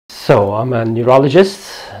So I'm a neurologist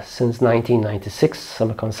since 1996.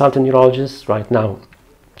 I'm a consultant neurologist right now,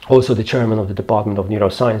 also the chairman of the Department of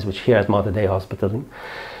NeuroScience, which here at Malta Day Hospital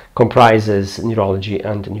comprises neurology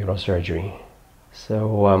and neurosurgery.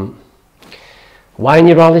 So why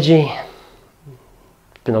neurology?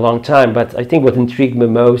 It's been a long time, but I think what intrigued me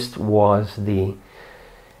most was the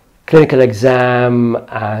clinical exam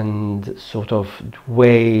and sort of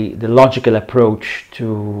the logical approach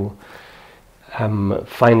to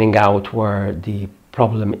finding out where the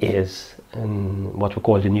problem is in what we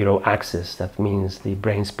call the neuro axis. That means the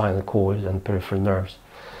brain, spinal cord and peripheral nerves.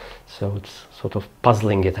 So it's sort of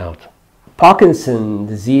puzzling it out. Parkinson's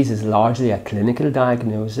disease is largely a clinical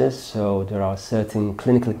diagnosis, so there are certain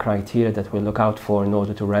clinical criteria that we look out for in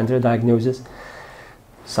order to render a diagnosis.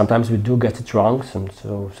 Sometimes we do get it wrong,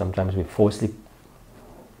 so sometimes we falsely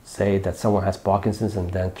say that someone has Parkinson's and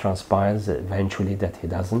then transpires eventually that he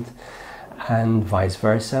doesn't, and vice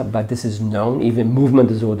versa, but this is known. Even movement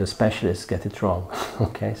disorder specialists get it wrong.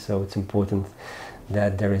 Okay, so it's important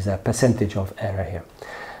that there is a percentage of error here.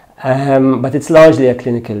 But it's largely a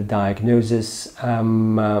clinical diagnosis,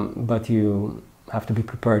 but you have to be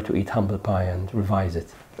prepared to eat humble pie and revise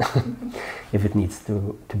it if it needs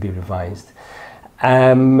to be revised.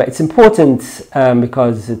 It's important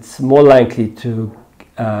because it's more likely to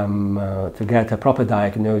get a proper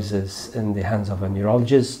diagnosis in the hands of a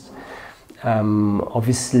neurologist.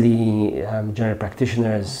 Obviously, general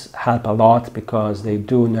practitioners help a lot because they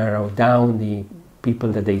do narrow down the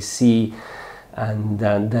people that they see, and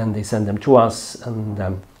then they send them to us,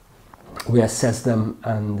 and we assess them,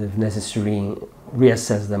 and if necessary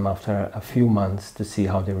reassess them after a few months to see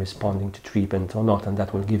how they're responding to treatment or not, and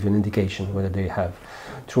that will give you an indication whether they have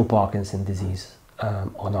true Parkinson's disease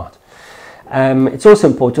or not. It's also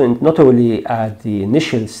important not only at the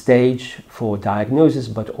initial stage for diagnosis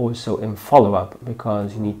but also in follow-up,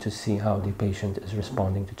 because you need to see how the patient is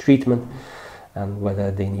responding to treatment and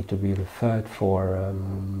whether they need to be referred for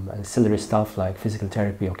ancillary stuff like physical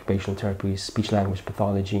therapy, occupational therapy, speech-language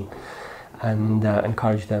pathology, and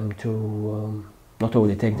encourage them to not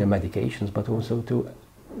only take their medications but also to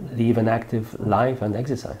live an active life and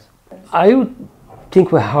exercise. I would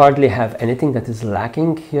think we hardly have anything that is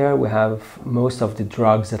lacking here. We have most of the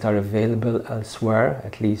drugs that are available elsewhere,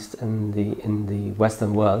 at least in the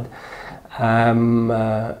Western world, and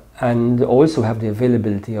also have the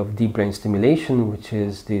availability of deep brain stimulation, which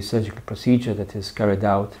is the surgical procedure that is carried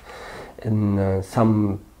out in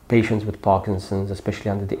some patients with Parkinson's, especially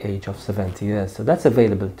under the age of 70 years. So that's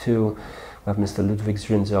available too. We have Mr. Ludwig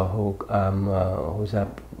Zrinzer, who's a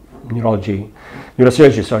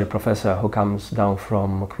neurosurgery professor, who comes down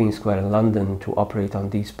from Queen Square in London to operate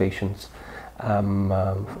on these patients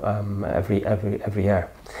every year.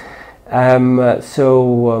 And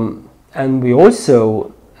we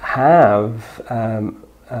also have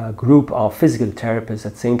a group of physical therapists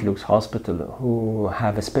at St. Luke's Hospital who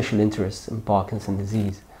have a special interest in Parkinson's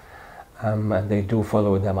disease, and they do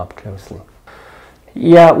follow them up closely.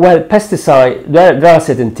 Yeah, well, pesticide, there are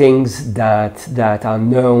certain things that are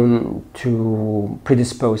known to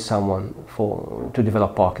predispose someone to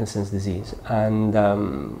develop Parkinson's disease, and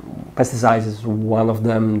pesticides is one of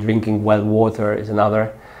them. Drinking well water is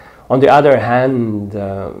another. On the other hand,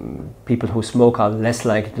 people who smoke are less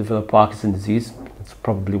likely to develop Parkinson's disease. It's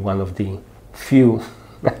probably one of the few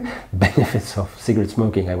benefits of cigarette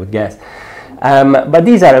smoking, I would guess. But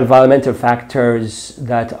these are environmental factors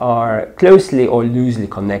that are closely or loosely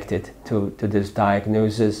connected to this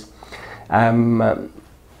diagnosis.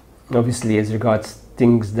 Obviously, as regards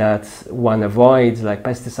things that one avoids, like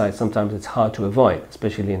pesticides, sometimes it's hard to avoid,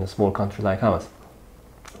 especially in a small country like ours.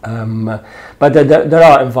 But there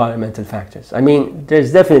are environmental factors. I mean,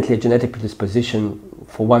 there's definitely a genetic predisposition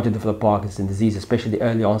for one to develop Parkinson's disease, especially the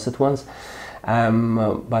early onset ones.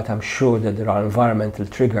 But I'm sure that there are environmental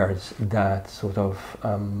triggers that sort of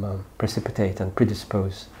precipitate and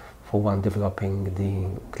predispose for one developing the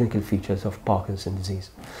clinical features of Parkinson's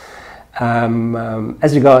disease.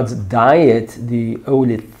 As regards diet, the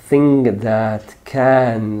only thing that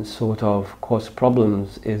can sort of cause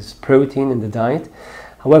problems is protein in the diet.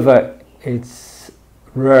 However, it's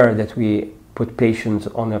rare that we put patients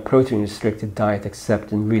on a protein-restricted diet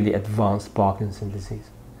except in really advanced Parkinson's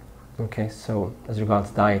disease. Okay, so as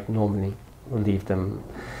regards diet, normally we'll leave them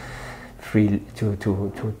free to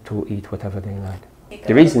eat whatever they like.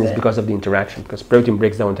 The reason is because of the interaction, because protein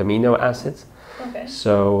breaks down into amino acids. Okay.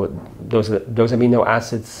 So those amino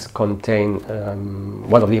acids contain,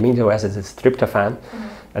 one of the amino acids is tryptophan,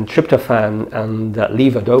 and tryptophan and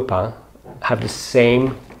levodopa have the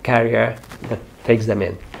same carrier that takes them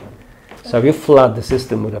in. So if you flood the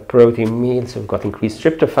system with a protein meal, so you've got increased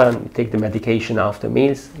tryptophan, you take the medication after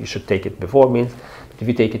meals, you should take it before meals, but if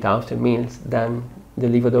you take it after meals, then the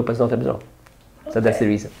levodopa is not absorbed. So that's the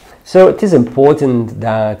reason. So it is important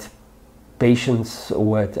that patients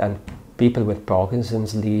with and people with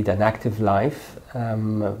Parkinson's lead an active life,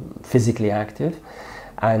 physically active,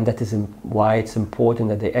 and that is why it's important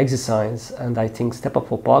that they exercise. And I think Step Up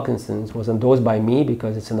for Parkinson's was endorsed by me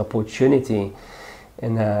because it's an opportunity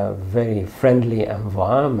in a very friendly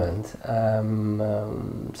environment,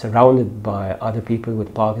 surrounded by other people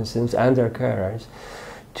with Parkinson's and their carers,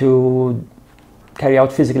 to carry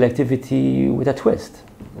out physical activity with a twist.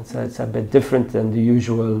 It's a bit different than the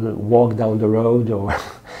usual walk down the road or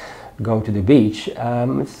going to the beach.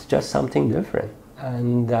 It's just something different.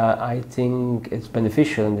 And I think it's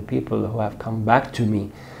beneficial, and the people who have come back to me,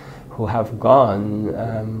 who have gone,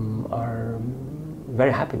 are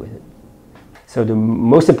very happy with it. So the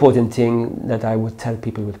most important thing that I would tell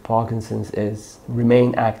people with Parkinson's is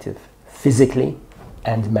remain active, physically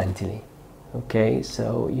and mentally. Okay,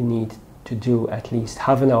 so you need to do at least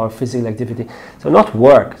half an hour physical activity. So not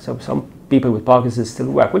work. So some people with Parkinson's still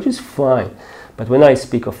work, which is fine. But when I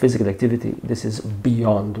speak of physical activity, this is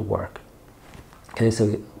beyond work. Okay,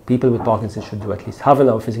 so people with Parkinson's should do at least half an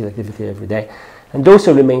hour physical activity every day, and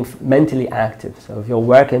also remain mentally active. So if your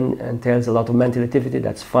work entails a lot of mental activity,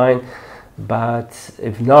 that's fine. But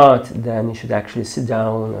if not, then you should actually sit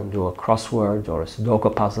down and do a crossword or a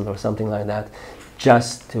Sudoku puzzle or something like that,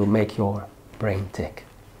 just to make your brain tick.